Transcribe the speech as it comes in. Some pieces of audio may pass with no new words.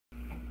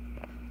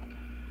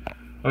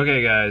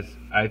Okay guys,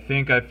 I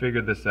think I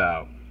figured this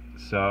out.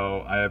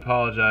 So I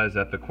apologize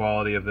that the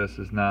quality of this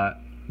is not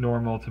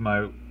normal to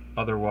my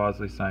other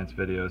Wosley Science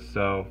videos.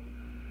 So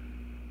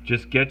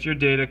just get your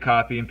data,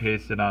 copy and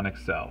paste it on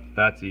Excel.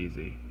 That's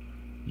easy.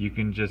 You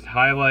can just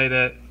highlight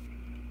it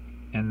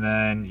and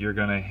then you're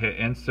going to hit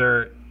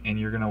insert and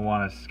you're going to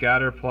want a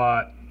scatter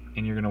plot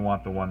and you're going to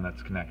want the one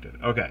that's connected.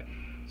 Okay,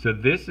 so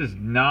this is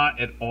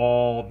not at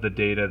all the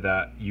data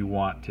that you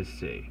want to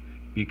see,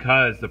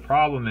 because the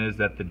problem is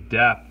that the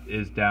depth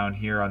is down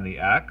here on the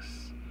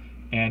X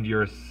and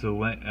your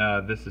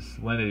this is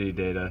salinity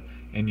data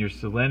and your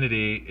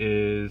salinity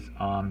is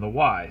on the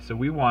Y. So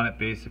we want it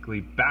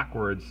basically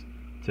backwards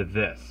to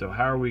this. So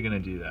how are we going to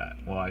do that?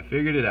 Well, I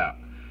figured it out.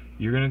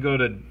 You're going to go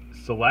to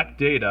select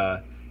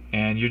data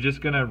and you're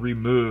just going to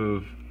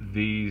remove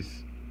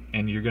these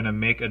and you're going to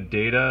make a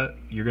data,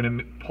 you're going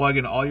to plug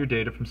in all your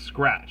data from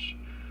scratch.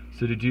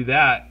 So to do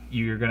that,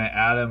 you're going to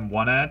add them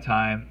one at a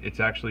time. It's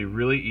actually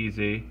really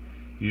easy.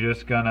 You're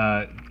just going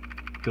to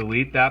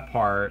delete that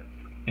part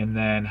and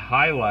then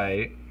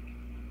highlight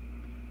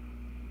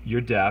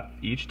your depth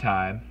each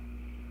time.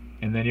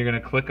 And then you're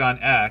going to click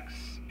on X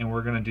and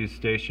we're going to do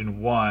station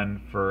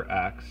 1 for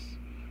X.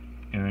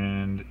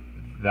 And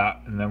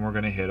then we're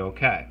going to hit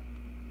OK.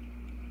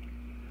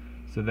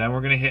 So then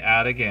we're going to hit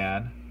add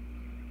again.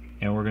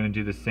 And we're going to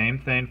do the same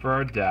thing for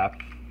our depth.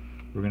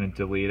 We're going to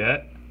delete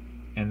it.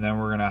 And then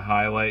we're going to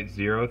highlight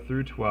 0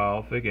 through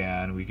 12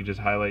 again. We can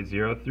just highlight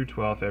 0 through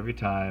 12 every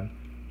time,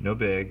 no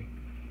big.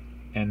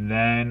 And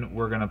then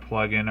we're going to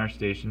plug in our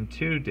station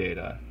 2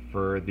 data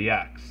for the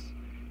X.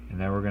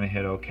 And then we're going to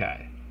hit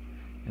OK.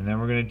 And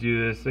then we're going to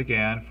do this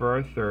again for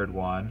our third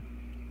one.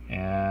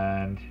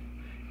 And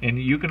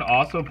you can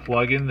also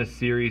plug in the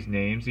series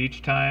names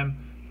each time.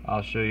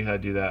 I'll show you how to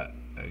do that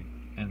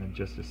in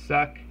just a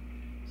sec.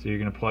 So you're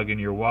going to plug in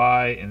your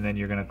Y, and then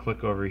you're going to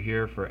click over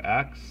here for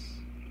X.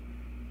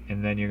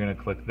 And then you're going to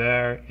click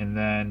there, and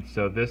then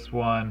so this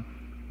one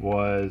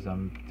was,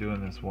 I'm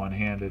doing this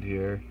one-handed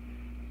here.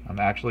 I'm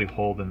actually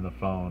holding the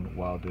phone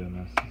while doing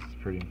this. This is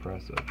pretty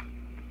impressive.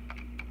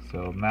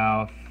 So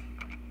mouth,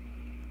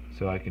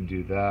 so I can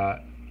do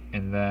that,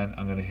 and then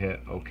I'm going to hit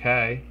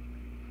OK,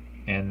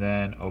 and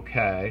then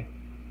OK,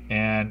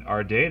 and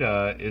our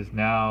data is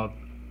now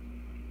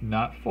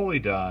not fully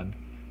done.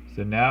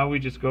 So now we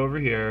just go over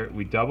here,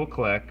 we double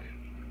click,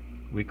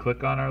 we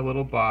click on our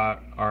little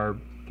our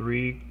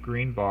 3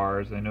 green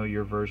bars. I know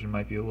your version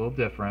might be a little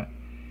different.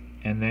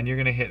 And then you're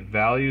going to hit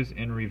values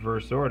in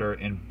reverse order,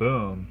 and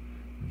boom,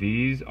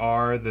 these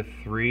are the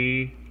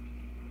three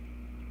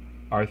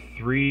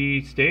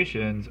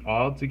stations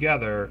all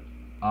together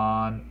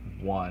on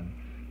one.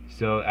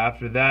 So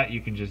after that,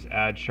 you can just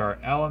add chart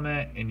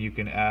element and you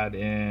can add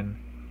in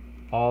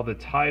all the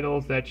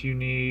titles that you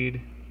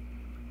need.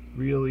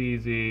 Real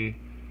easy.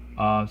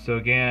 So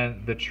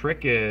again, the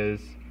trick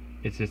is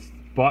it's this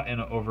button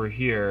over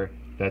here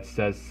that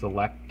says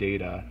select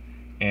data,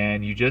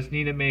 and you just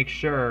need to make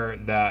sure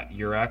that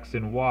your X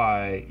and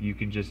Y, you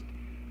can just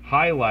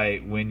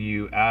highlight when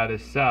you add a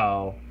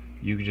cell.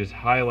 You can just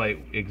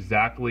highlight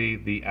exactly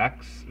the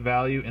X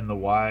value and the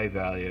Y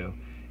value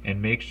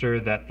and make sure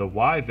that the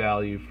Y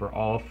value for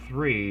all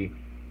 3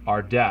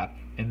 are depth,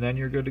 and then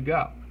you're good to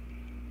go.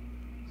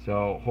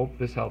 So hope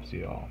this helps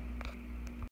you all.